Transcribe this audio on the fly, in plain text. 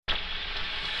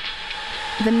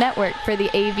the network for the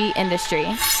AV industry.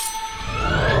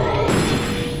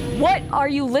 What are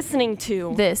you listening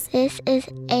to? This is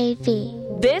AV.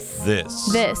 This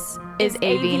is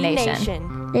AV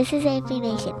Nation. This is AV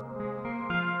Nation.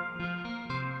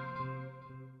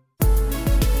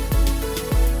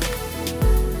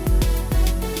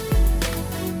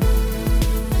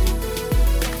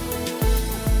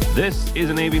 This is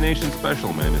an AV Nation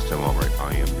special. My name is Tim Albright.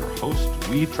 I am your host.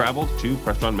 We traveled to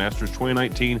Crestron Masters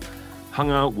 2019, hung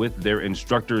out with their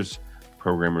instructors,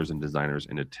 programmers, and designers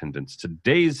in attendance.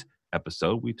 Today's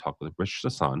episode, we talked with Rich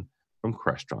Sasan from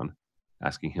Crestron,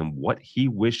 asking him what he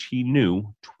wished he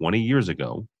knew 20 years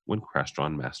ago when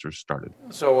Crestron Masters started.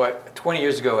 So 20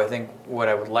 years ago, I think what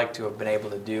I would like to have been able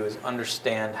to do is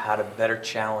understand how to better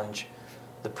challenge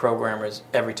the programmers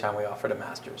every time we offered a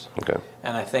Masters. Okay.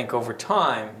 And I think over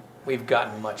time, we've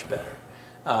gotten much better.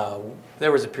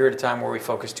 There was a period of time where we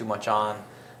focused too much on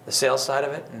the sales side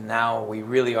of it, and now we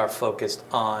really are focused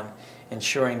on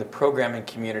ensuring the programming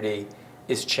community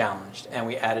is challenged. And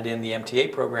we added in the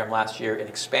MTA program last year and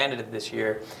expanded it this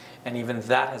year, and even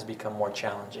that has become more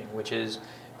challenging, which is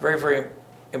very, very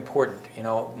important. You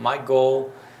know, my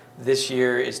goal this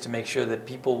year is to make sure that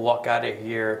people walk out of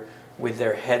here with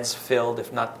their heads filled,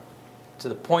 if not to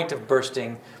the point of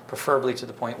bursting, preferably to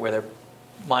the point where their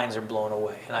minds are blown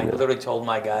away. And I literally told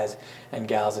my guys and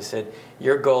gals, I said,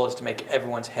 your goal is to make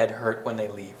everyone's head hurt when they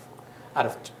leave, out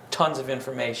of tons of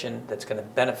information that's going to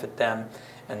benefit them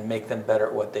and make them better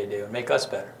at what they do and make us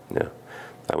better. Yeah.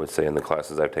 I would say in the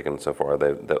classes I've taken so far,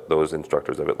 those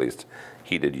instructors have at least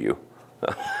heeded you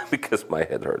because my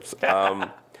head hurts.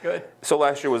 Good. So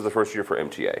last year was the first year for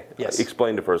MTA. Yes.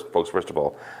 Explain to folks, first of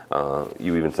all,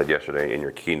 you even said yesterday in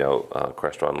your keynote,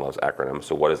 Crestron loves acronyms.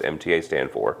 So what does MTA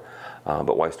stand for?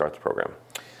 But why start the program?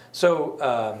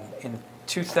 So in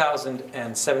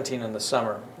 2017 in the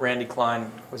summer, Randy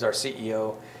Klein was our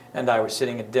CEO, and I were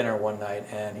sitting at dinner one night,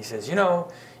 and he says, you know,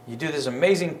 you do this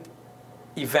amazing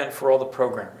event for all the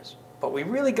programmers, but we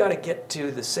really got to get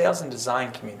to the sales and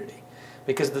design community,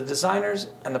 because the designers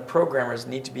and the programmers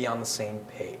need to be on the same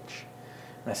page.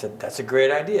 And I said, that's a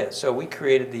great idea. So we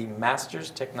created the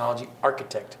Masters Technology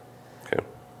Architect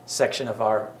section of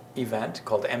our event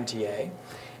called MTA.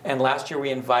 And last year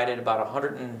we invited about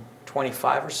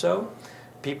 125 or so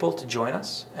people to join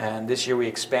us. And this year we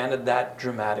expanded that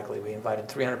dramatically. We invited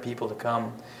 300 people to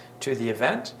come to the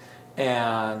event.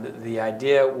 And the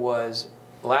idea was,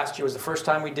 last year was the first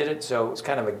time we did it, so it was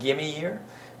kind of a gimme year.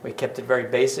 We kept it very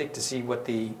basic to see what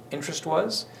the interest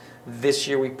was. This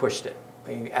year we pushed it.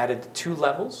 We added 2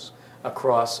 levels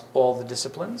across all the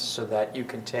disciplines so that you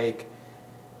can take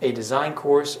a design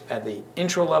course at the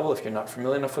intro level if you're not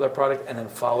familiar enough with our product, and then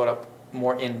follow it up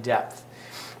more in depth.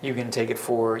 You can take it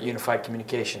for unified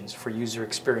communications, for user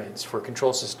experience, for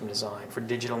control system design, for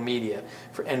digital media,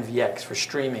 for NVX, for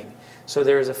streaming. So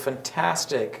there is a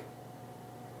fantastic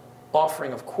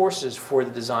offering of courses for the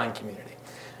design community.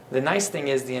 The nice thing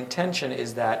is the intention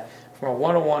is that from a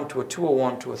 101 to a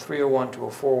 201 to a 301 to a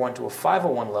 401 to a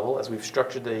 501 level, as we've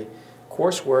structured the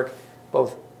coursework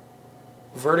both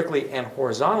vertically and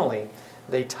horizontally,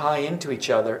 they tie into each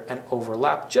other and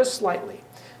overlap just slightly.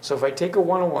 So if I take a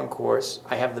 101 course,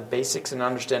 I have the basics and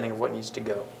understanding of what needs to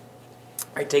go.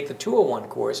 I take the 201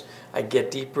 course, I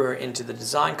get deeper into the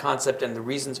design concept and the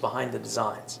reasons behind the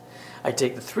designs. I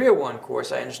take the 301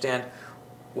 course, I understand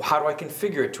how do I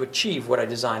configure it to achieve what I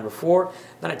designed before.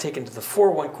 Then I take it into the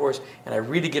 401 course and I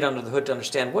really get under the hood to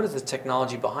understand what is the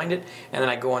technology behind it. And then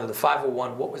I go into the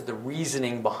 501, what was the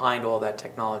reasoning behind all that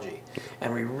technology.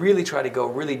 And we really try to go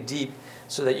really deep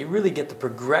so that you really get the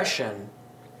progression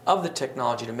of the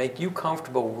technology to make you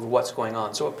comfortable with what's going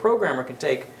on. So a programmer can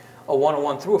take a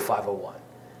 101 through a 501.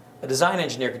 A design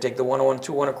engineer can take the 101 and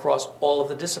 201 across all of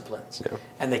the disciplines. Yeah.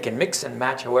 And they can mix and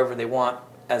match however they want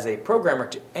as a programmer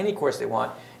to any course they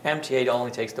want. MTA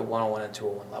only takes the 101 and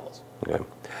 201 levels.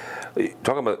 Okay.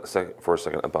 Talk about for a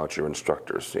second about your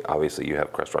instructors. Obviously, you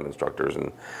have Crestron instructors,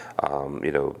 and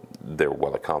you know they're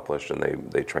well accomplished,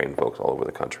 and they train folks all over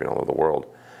the country and all over the world.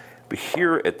 But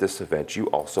here at this event, you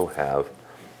also have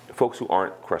folks who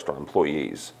aren't Crestron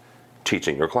employees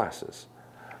teaching your classes,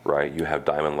 right? You have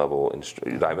diamond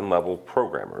level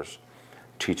programmers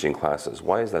teaching classes.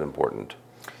 Why is that important?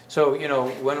 So, you know,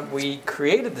 when we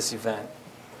created this event,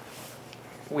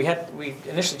 we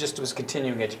initially just was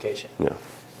continuing education. Yeah.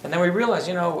 And then we realized,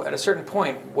 you know, at a certain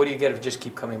point, what do you get if you just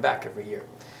keep coming back every year?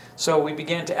 So we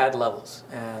began to add levels,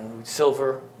 and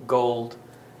silver, gold,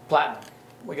 platinum.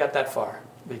 We got that far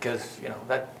because, you know,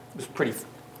 that was pretty,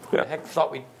 who the heck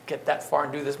thought we'd get that far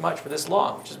and do this much for this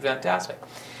long, which is fantastic.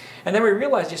 And then we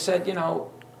realized, you said, you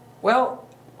know, well,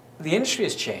 the industry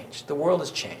has changed, the world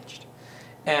has changed.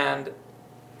 And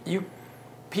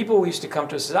people used to come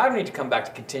to us and say, I don't need to come back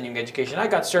to continuing education. I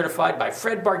got certified by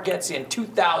Fred Bargetzi in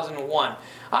 2001.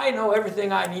 I know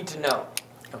everything I need to know.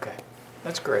 Okay,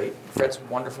 that's great. Fred's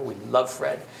wonderful. We love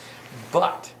Fred.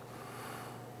 But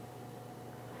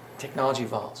technology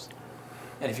evolves.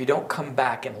 And if you don't come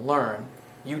back and learn,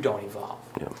 you don't evolve.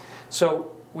 Yeah.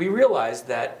 So we realized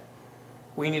that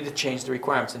we needed to change the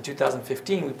requirements. In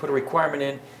 2015, we put a requirement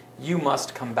in, you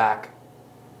must come back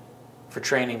for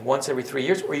training once every 3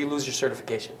 years or you lose your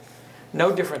certification.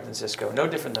 No different than Cisco, no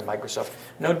different than Microsoft,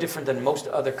 no different than most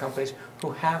other companies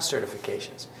who have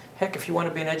certifications. Heck, if you want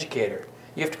to be an educator,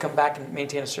 you have to come back and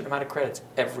maintain a certain amount of credits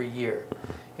every year.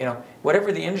 You know,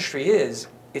 whatever the industry is,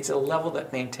 it's a level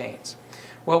that maintains.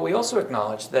 Well, we also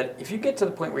acknowledge that if you get to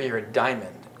the point where you're a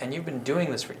diamond and you've been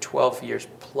doing this for 12 years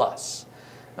plus,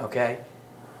 okay,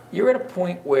 you're at a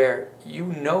point where you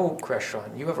know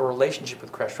Crestron, you have a relationship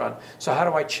with Crestron, so how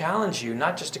do I challenge you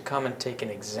not just to come and take an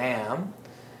exam,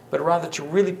 but rather to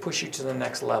really push you to the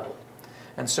next level?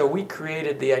 And so we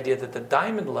created the idea that the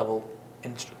diamond level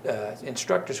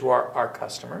instructors who are our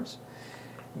customers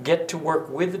get to work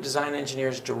with the design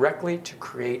engineers directly to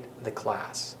create the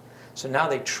class. So now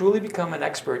they truly become an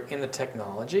expert in the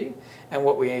technology, and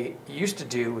what we used to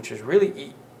do, which was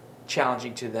really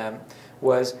challenging to them,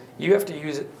 was you have to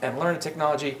use it and learn a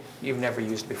technology you've never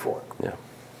used before. Yeah.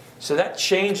 So that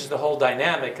changes the whole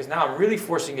dynamic, because now I'm really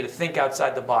forcing you to think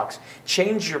outside the box.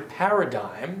 Change your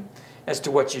paradigm as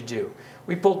to what you do.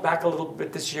 We pulled back a little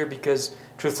bit this year because,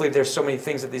 truthfully, there's so many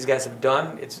things that these guys have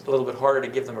done. It's a little bit harder to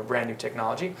give them a brand new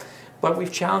technology. But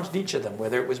we've challenged each of them,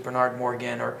 whether it was Bernard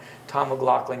Morgan or Tom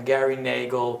McLaughlin, Gary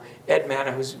Nagel, Ed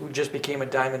Manna, who just became a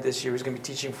diamond this year, who's going to be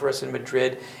teaching for us in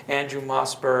Madrid, Andrew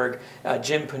Mossberg,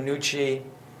 Jim Panucci,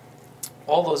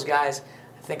 all those guys.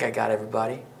 I think I got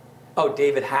everybody. Oh,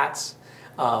 David Hatz.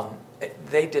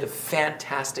 They did a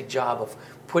fantastic job of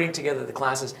putting together the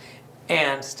classes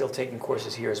and still taking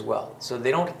courses here as well. So they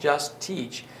don't just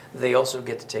teach, they also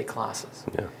get to take classes.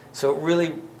 Yeah. So it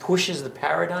really pushes the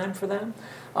paradigm for them,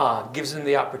 gives them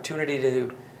the opportunity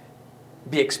to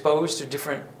be exposed to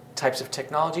different types of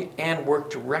technology and work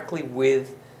directly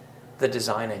with the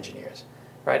design engineers,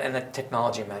 right, and the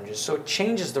technology managers. So it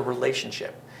changes the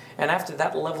relationship. And after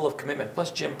that level of commitment,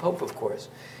 plus Jim Pope, of course,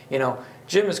 you know,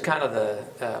 Jim is kind of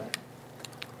the,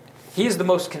 he is the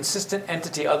most consistent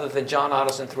entity other than John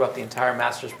Otteson throughout the entire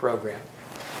master's program.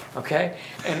 Okay?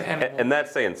 And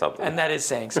that's saying something. And that is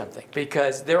saying something,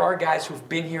 because there are guys who've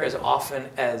been here as often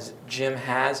as Jim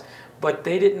has, but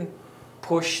they didn't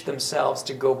push themselves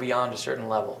to go beyond a certain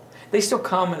level. They still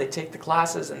come and they take the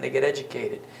classes and they get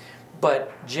educated.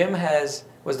 But Jim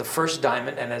was the first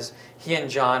diamond, and as he and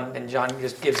John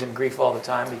just gives him grief all the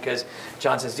time because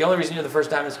John says, the only reason you're the first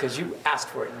diamond is because you asked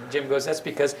for it. And Jim goes, that's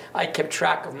because I kept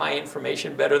track of my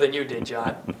information better than you did,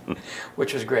 John,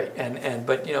 which was great.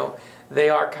 But, you know, they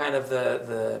are kind of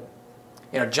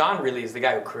John really is the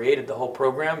guy who created the whole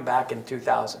program back in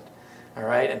 2000, all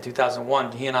right? In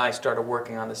 2001, he and I started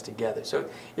working on this together. So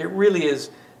it really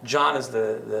is, John is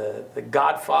the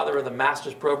godfather of the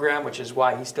master's program, which is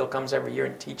why he still comes every year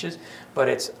and teaches.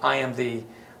 But I am the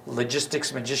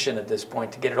logistics magician at this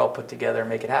point to get it all put together and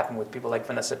make it happen with people like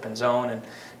Vanessa Penzone and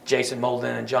Jason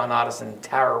Molden and John Otteson and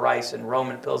Tara Rice and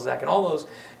Roman Pilzak and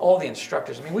all the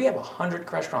instructors. I mean, we have 100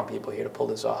 Crestron people here to pull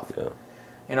this off. Yeah.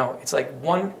 You know, it's like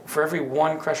for every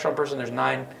one Crestron person, there's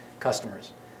 9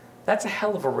 customers. That's a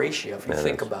hell of a ratio if you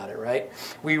think about it, right?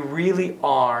 We really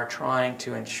are trying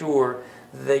to ensure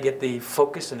they get the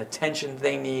focus and attention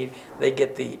they need. They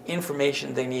get the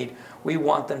information they need. We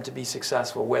want them to be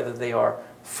successful, whether they are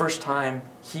first time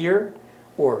here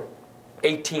or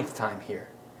 18th time here,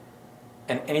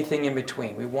 and anything in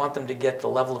between. We want them to get the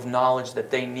level of knowledge that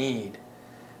they need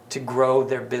to grow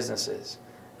their businesses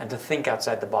and to think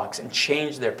outside the box and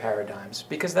change their paradigms,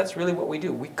 because that's really what we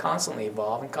do. We constantly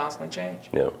evolve and constantly change.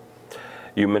 Yeah.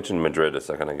 You mentioned Madrid a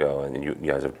second ago, and you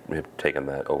guys have taken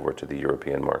that over to the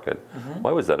European market. Mm-hmm.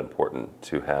 Why was that important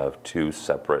to have 2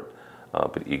 separate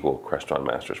but equal Crestron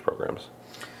Masters programs?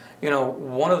 You know,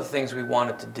 one of the things we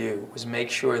wanted to do was make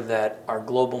sure that our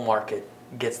global market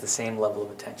gets the same level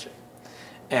of attention.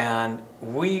 And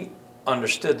we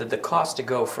understood that the cost to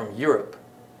go from Europe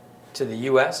to the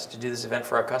US to do this event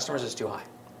for our customers is too high.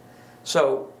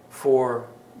 So for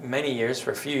many years,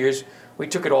 for a few years, we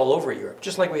took it all over Europe,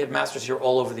 just like we had masters here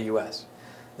all over the US.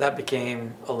 That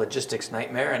became a logistics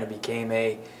nightmare, and it became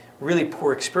a really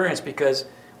poor experience because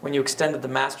when you extended the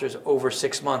masters over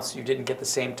 6 months, you didn't get the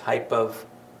same type of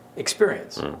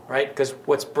experience, right? Because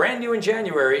what's brand new in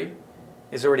January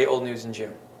is already old news in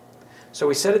June. So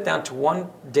we set it down to one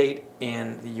date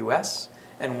in the US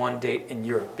and one date in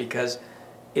Europe, because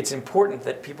it's important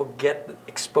that people get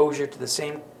exposure to the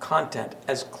same content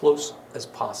as close as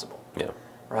possible. Yeah.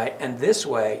 Right? And this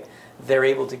way, they're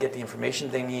able to get the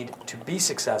information they need to be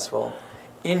successful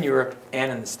in Europe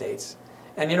and in the States.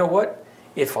 And you know what?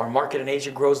 If our market in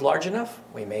Asia grows large enough,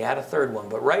 we may add a third one.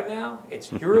 But right now,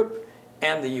 it's Europe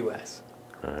and the U.S.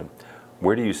 All right.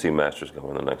 Where do you see Masters go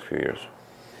in the next few years?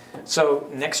 So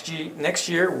next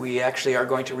year, we actually are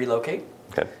going to relocate.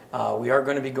 Okay. We are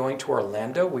going to be going to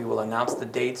Orlando. We will announce the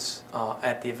dates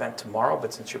at the event tomorrow,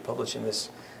 but since you're publishing this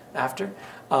after,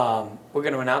 we're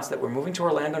going to announce that we're moving to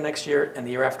Orlando next year, and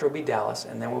the year after will be Dallas,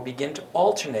 and then we'll begin to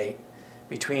alternate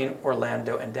between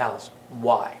Orlando and Dallas.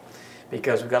 Why?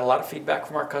 Because we've got a lot of feedback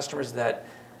from our customers that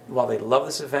while they love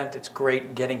this event, it's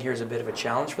great, getting here is a bit of a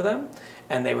challenge for them,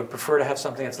 and they would prefer to have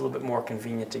something that's a little bit more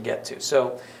convenient to get to.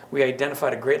 So we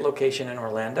identified a great location in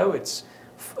Orlando. It's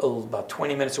about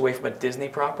 20 minutes away from a Disney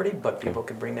property, but people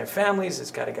can bring their families.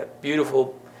 It's got a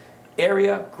beautiful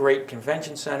area, great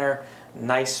convention center,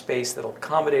 nice space that'll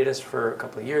accommodate us for a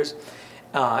couple of years.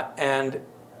 And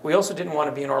we also didn't want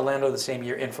to be in Orlando the same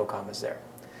year InfoComm is there.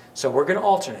 So we're going to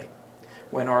alternate.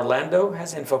 When Orlando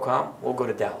has InfoComm, we'll go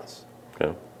to Dallas.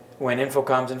 Okay. When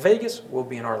InfoComm's in Vegas, we'll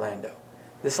be in Orlando.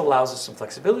 This allows us some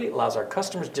flexibility. It allows our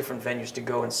customers different venues to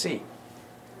go and see.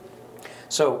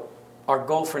 So our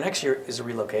goal for next year is a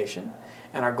relocation,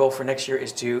 and our goal for next year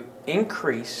is to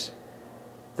increase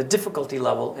the difficulty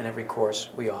level in every course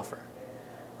we offer,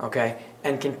 okay?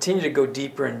 And continue to go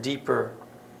deeper and deeper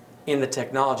in the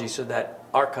technology so that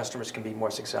our customers can be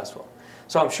more successful.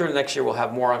 So I'm sure next year we'll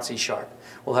have more on C#.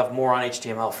 We'll have more on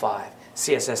HTML5,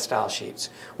 CSS style sheets.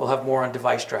 We'll have more on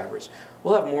device drivers.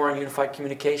 We'll have more on unified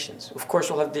communications. Of course,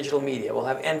 we'll have digital media. We'll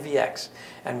have NVX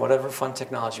and whatever fun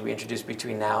technology we introduce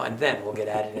between now and then will get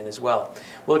added in as well.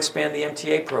 We'll expand the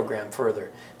MTA program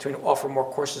further to offer more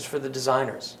courses for the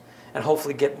designers and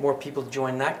hopefully get more people to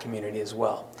join that community as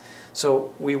well.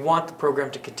 So we want the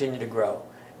program to continue to grow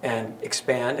and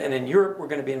expand. And in Europe, we're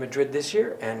going to be in Madrid this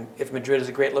year. And if Madrid is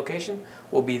a great location,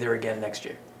 we'll be there again next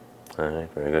year. All right,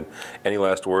 very good. Any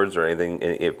last words or anything?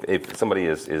 If somebody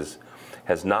has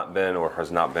not been or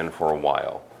has not been for a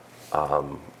while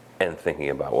and thinking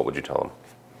about, what would you tell them?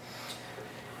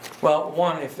 Well,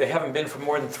 one, if they haven't been for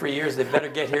more than 3 years, they better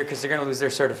get here because they're going to lose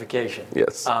their certification.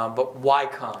 Yes. But why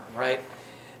come, right?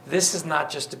 This is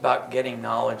not just about getting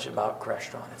knowledge about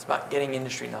Crestron. It's about getting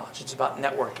industry knowledge. It's about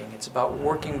networking. It's about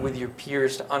working with your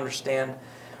peers to understand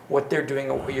what they're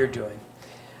doing and what you're doing.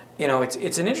 You know,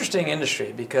 it's an interesting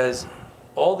industry because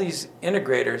all these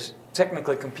integrators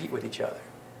technically compete with each other.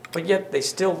 But yet they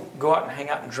still go out and hang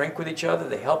out and drink with each other.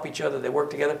 They help each other. They work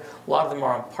together. A lot of them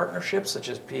are on partnerships, such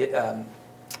as PSNI,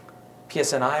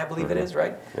 I believe it is,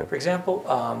 right? Yeah. For example,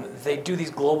 they do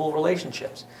these global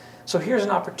relationships. So here's an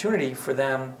opportunity for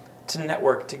them to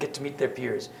network, to get to meet their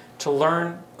peers, to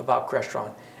learn about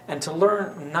Crestron, and to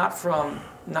learn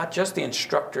not just the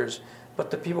instructors,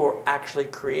 but the people who are actually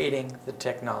creating the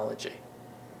technology.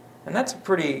 And that's a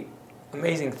pretty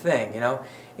amazing thing, you know?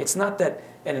 It's not that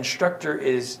an instructor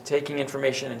is taking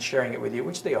information and sharing it with you,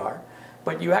 which they are,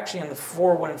 but you actually in the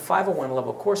 401 and 501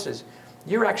 level courses,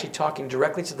 you're actually talking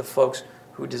directly to the folks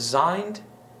who designed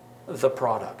the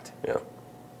product. Yeah.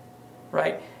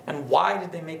 Right? And why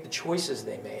did they make the choices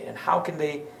they made? And how can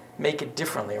they make it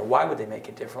differently? Or why would they make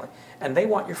it differently? And they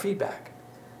want your feedback.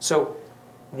 So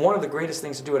one of the greatest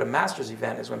things to do at a master's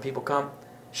event is when people come,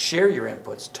 share your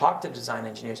inputs, talk to design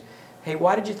engineers. Hey,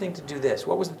 why did you think to do this?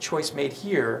 What was the choice made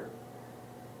here?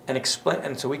 And explain,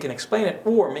 and so we can explain it,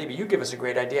 or maybe you give us a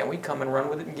great idea and we come and run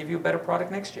with it and give you a better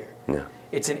product next year. Yeah.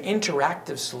 It's an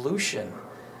interactive solution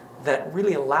that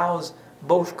really allows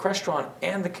both Crestron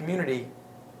and the community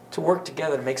to work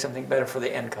together to make something better for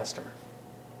the end customer.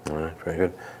 All right, very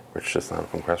good. Rich Chisholm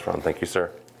from Crestron. Thank you,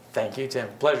 sir. Thank you, Tim.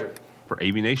 Pleasure. For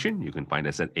AVNation, you can find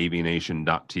us at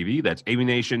avnation.tv. That's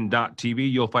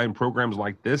avnation.tv. You'll find programs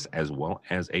like this as well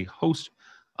as a host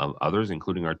of others,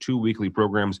 including our 2 weekly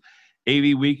programs.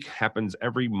 AV Week happens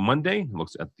every Monday. It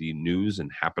looks at the news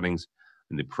and happenings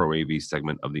in the pro AV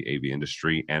segment of the AV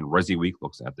industry. And Resi Week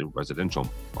looks at the residential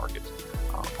market.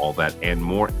 All that and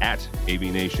more at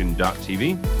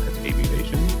avnation.tv. That's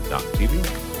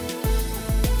avnation.tv.